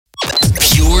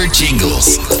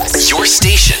Jingles. Your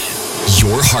station.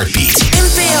 Your heartbeat.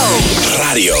 NPO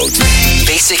Radio 2.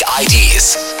 Basic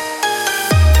IDs.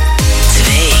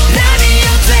 2. Radio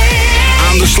 2.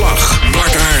 Aan de slag.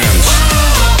 Bart Arends.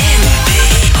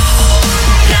 NPO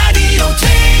Radio 2.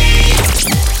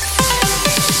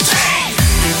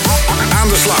 Aan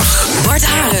de slag. Bart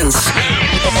Arends.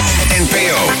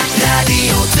 NPO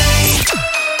Radio 2.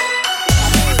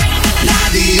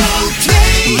 Radio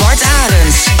 2. Bart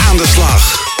Arends. Aan de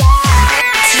slag.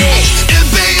 2.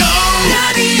 NPO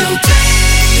Radio 2.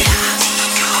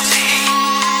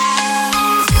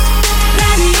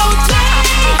 Radio 2.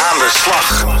 Aan de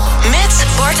slag. Met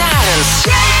Bart Arends.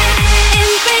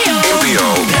 NPO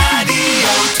Radio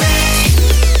 2.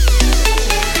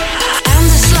 Aan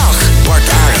de slag. Bart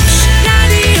Arends.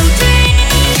 Radio 2.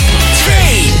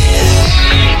 2.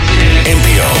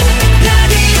 NPO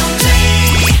Radio 2.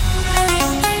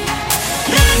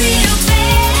 Radio 2.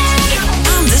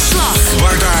 Aan de slag.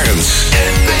 Bart Arends.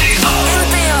 NPO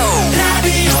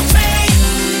Radio 2.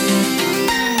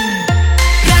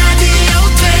 Radio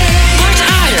 2. Bart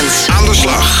Arends. Aan de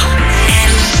slag.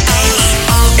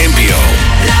 NPO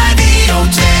Radio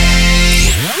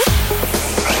 2.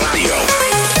 Radio.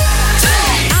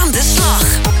 Aan de slag.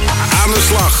 Aan de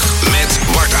slag. Met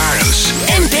Bart Arends.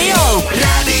 NPO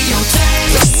Radio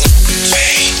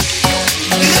 2.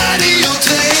 Radio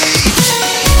 2.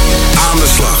 Aan de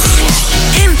slag.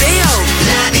 NPO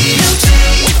Radio 2.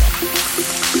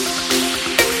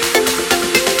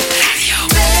 Radio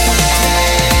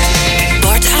 2.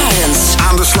 Bart Arends.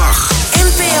 Aan de slag.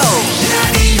 NPO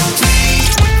Radio 2.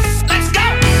 Let's go.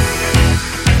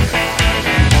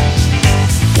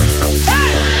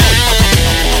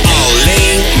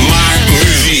 Alleen maar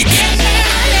muziek.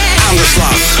 Aan de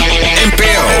slag.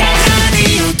 NPO.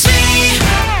 Radio 2.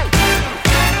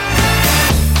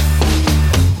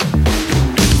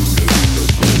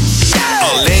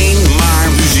 Alleen maar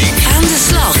muziek. Aan de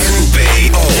slag.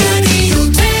 NPO. Radio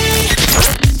 2.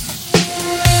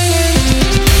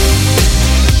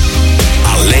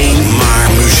 Alleen maar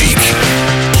muziek.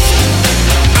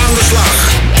 Aan de slag.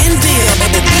 NPO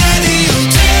Radio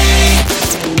 2.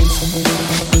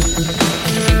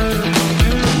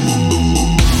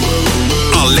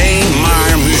 Alleen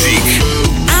maar muziek.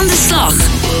 Aan de slag.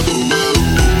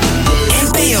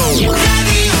 NPO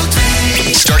Radio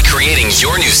 2. Start creating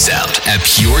your new sound at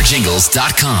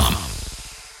purejingles.com.